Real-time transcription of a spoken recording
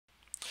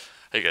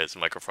Hey guys,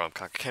 Michael from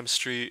Conquer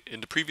Chemistry.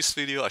 In the previous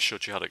video, I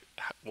showed you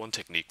one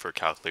technique for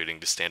calculating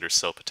the standard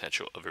cell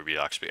potential of a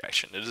redox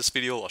reaction. In this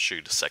video, I'll show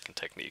you the second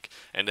technique.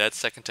 And that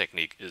second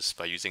technique is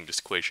by using this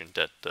equation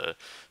that the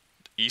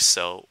E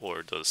cell,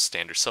 or the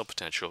standard cell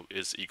potential,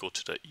 is equal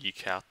to the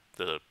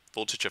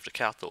voltage of the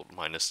cathode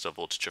minus the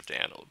voltage of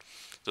the anode.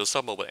 So let's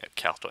talk about what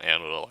cathode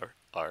and anode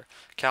are.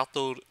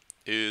 Cathode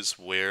is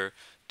where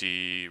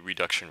the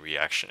reduction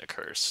reaction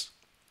occurs,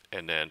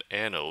 and then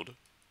anode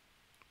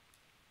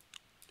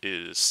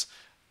is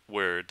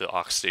where the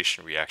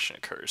oxidation reaction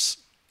occurs.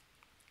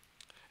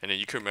 And then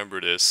you can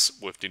remember this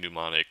with the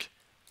mnemonic: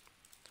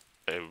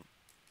 a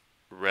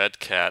red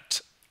cat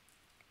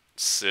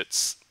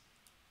sits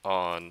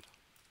on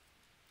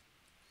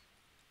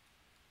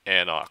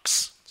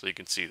anox. So you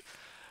can see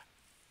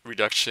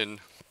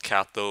reduction,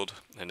 cathode,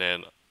 and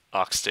then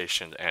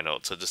oxidation,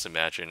 anode. So just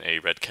imagine a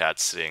red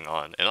cat sitting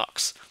on an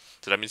ox.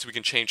 So that means we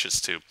can change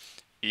this to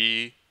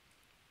E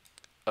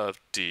of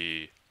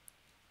the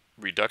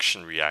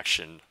reduction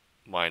reaction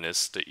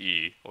minus the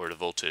E, or the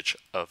voltage,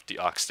 of the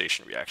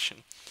oxidation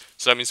reaction.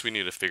 So that means we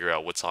need to figure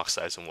out what's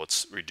oxidized and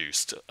what's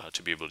reduced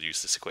to be able to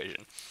use this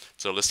equation.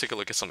 So let's take a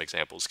look at some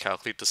examples.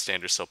 Calculate the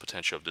standard cell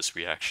potential of this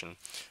reaction.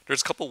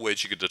 There's a couple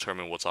ways you could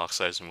determine what's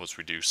oxidized and what's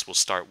reduced. We'll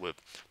start with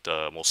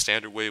the most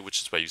standard way,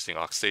 which is by using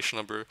oxidation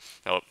number.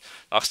 Now,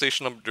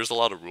 oxidation number, there's a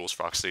lot of rules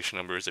for oxidation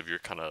numbers. If you're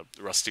kind of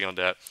rusty on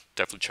that,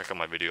 definitely check out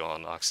my video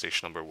on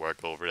oxidation number where I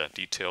go over that in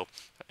detail.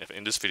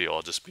 In this video,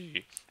 I'll just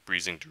be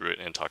breezing through it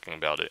and talking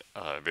about it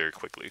very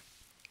quickly.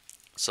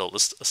 So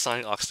let's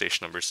assign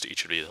oxidation numbers to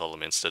each of these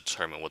elements to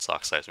determine what's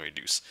oxidized and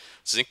reduced.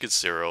 Zinc is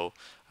 0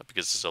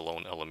 because it's a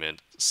lone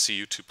element.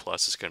 Cu2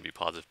 plus is going to be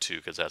positive 2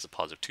 because it has a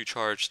positive 2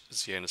 charge.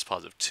 Zn is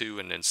positive 2,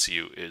 and then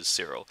Cu is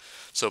 0.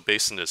 So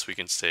based on this, we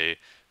can say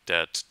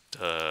that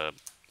the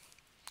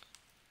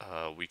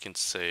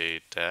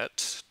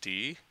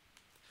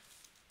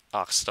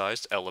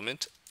oxidized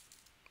element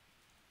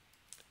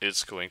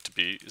is going to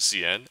be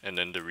Zn, and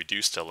then the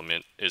reduced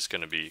element is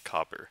going to be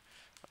copper.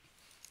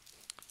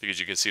 Because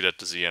you can see that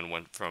the Zn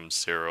went from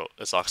 0,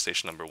 its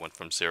oxidation number went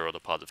from 0 to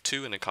positive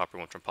 2, and then copper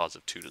went from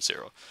positive 2 to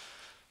 0.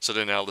 So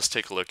then now let's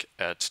take a look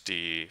at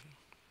the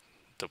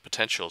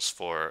potentials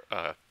for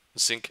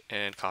zinc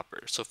and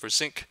copper. So for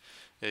zinc,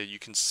 you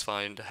can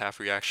find a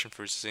half reaction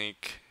for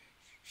zinc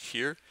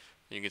here.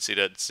 You can see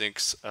that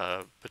zinc's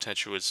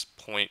potential is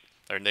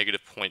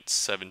negative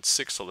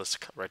 0.76, so let's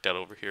write that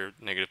over here,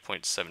 negative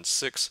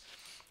 0.76.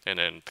 And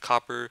then the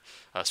copper,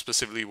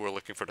 specifically we're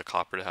looking for the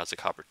copper that has a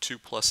copper 2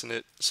 plus in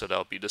it, so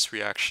that'll be this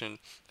reaction,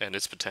 and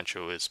its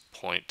potential is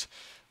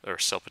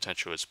cell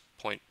potential is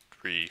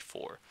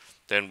 0.34.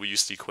 Then we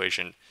use the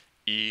equation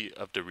E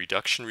of the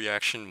reduction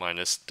reaction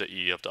minus the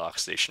E of the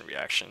oxidation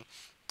reaction.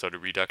 So the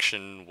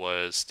reduction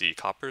was the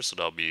copper, so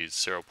that'll be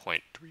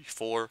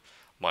 0.34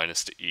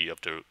 minus the E of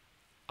the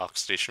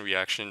oxidation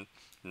reaction,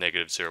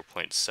 negative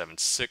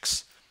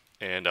 0.76,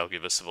 and that'll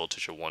give us a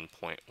voltage of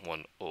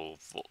 1.10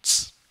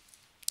 volts.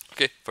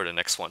 Okay, for the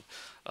next one,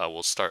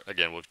 we'll start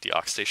again with the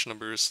oxidation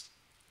numbers.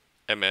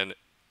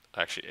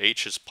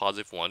 H is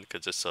positive 1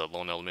 because it's a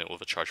lone element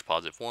with a charge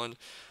positive 1.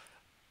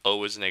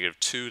 O is negative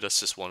 2, that's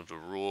just one of the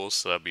rules,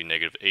 so that'd be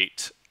negative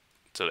 8.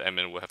 So the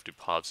Mn will have to be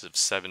positive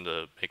 7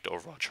 to make the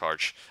overall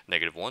charge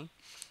negative 1.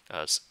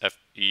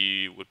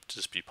 Fe would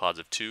just be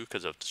positive 2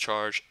 because of the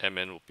charge,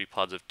 Mn will be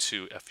positive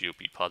 2, Fe will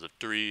be positive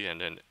 3,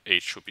 and then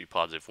H would be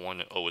positive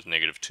 1, and O is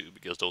negative 2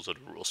 because those are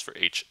the rules for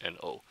H and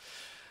O.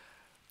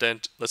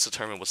 Then let's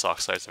determine what's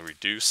oxidized and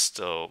reduced.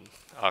 So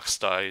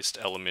oxidized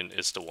element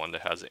is the one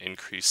that has an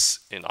increase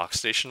in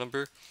oxidation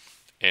number,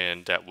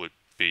 and that would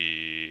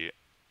be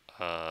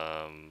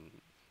the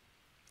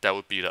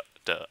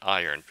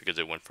iron because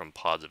it went from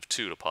positive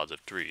 2 to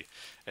positive 3.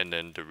 And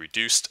then the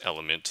reduced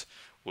element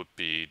would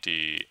be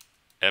the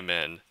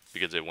Mn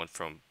because it went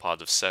from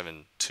positive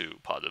 7 to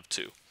positive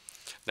 2.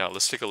 Now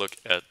let's take a look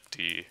at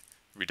the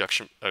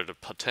reduction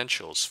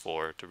potentials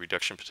for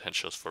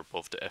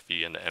both the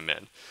Fe and the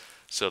Mn.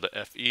 So the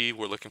Fe,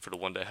 we're looking for the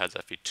one that has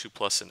Fe2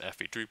 plus and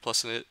Fe3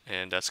 plus in it,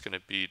 and that's going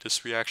to be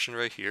this reaction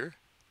right here.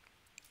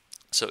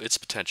 So its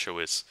potential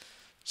is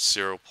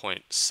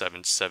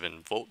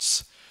 0.77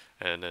 volts.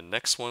 And the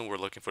next one, we're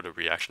looking for the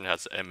reaction that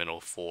has the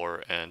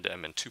MnO4 and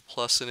Mn2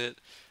 plus in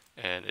it,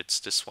 and it's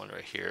this one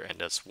right here, and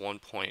that's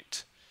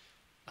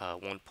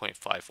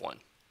 1.51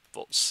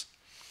 volts.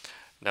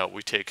 Now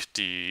we take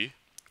the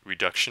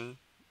reduction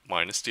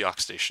minus the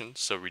oxidation,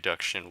 so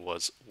reduction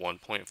was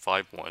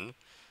 1.51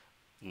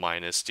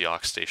 minus the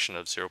oxidation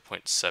of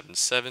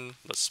 0.77.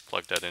 Let's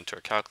plug that into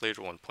our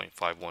calculator,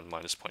 1.51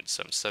 minus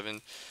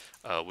 0.77,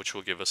 which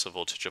will give us a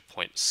voltage of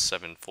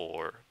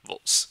 0.74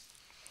 volts.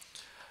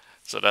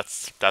 So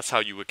that's how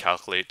you would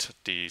calculate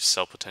the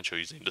cell potential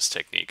using this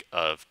technique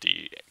of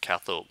the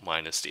cathode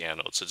minus the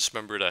anode. So just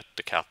remember that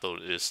the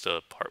cathode is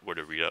the part where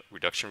the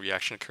reduction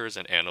reaction occurs,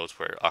 and anode is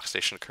where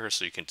oxidation occurs.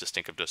 So you can just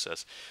think of this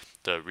as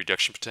the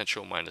reduction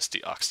potential minus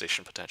the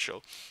oxidation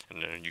potential.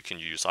 And then you can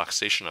use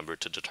oxidation number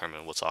to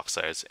determine what's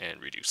oxidized and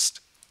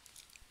reduced.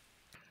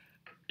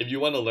 If you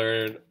want to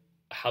learn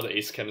how to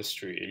ace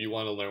chemistry, if you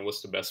want to learn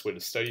what's the best way to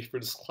study for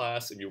this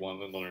class, if you want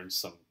to learn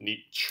some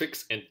neat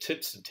tricks and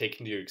tips to take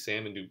into your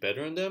exam and do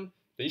better in them,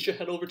 then you should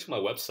head over to my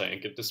website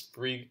and get this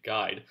free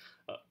guide,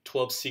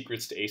 12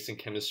 Secrets to Acing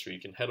Chemistry. You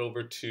can head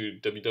over to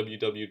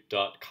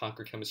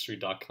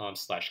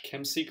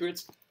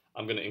www.conquerchemistry.com/chemsecrets.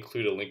 I'm going to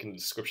include a link in the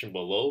description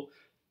below.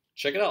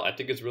 Check it out. I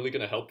think it's really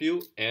going to help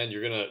you, and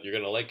you're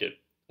gonna like it.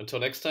 Until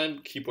next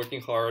time, keep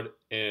working hard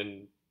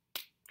and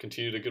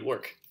continue the good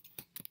work.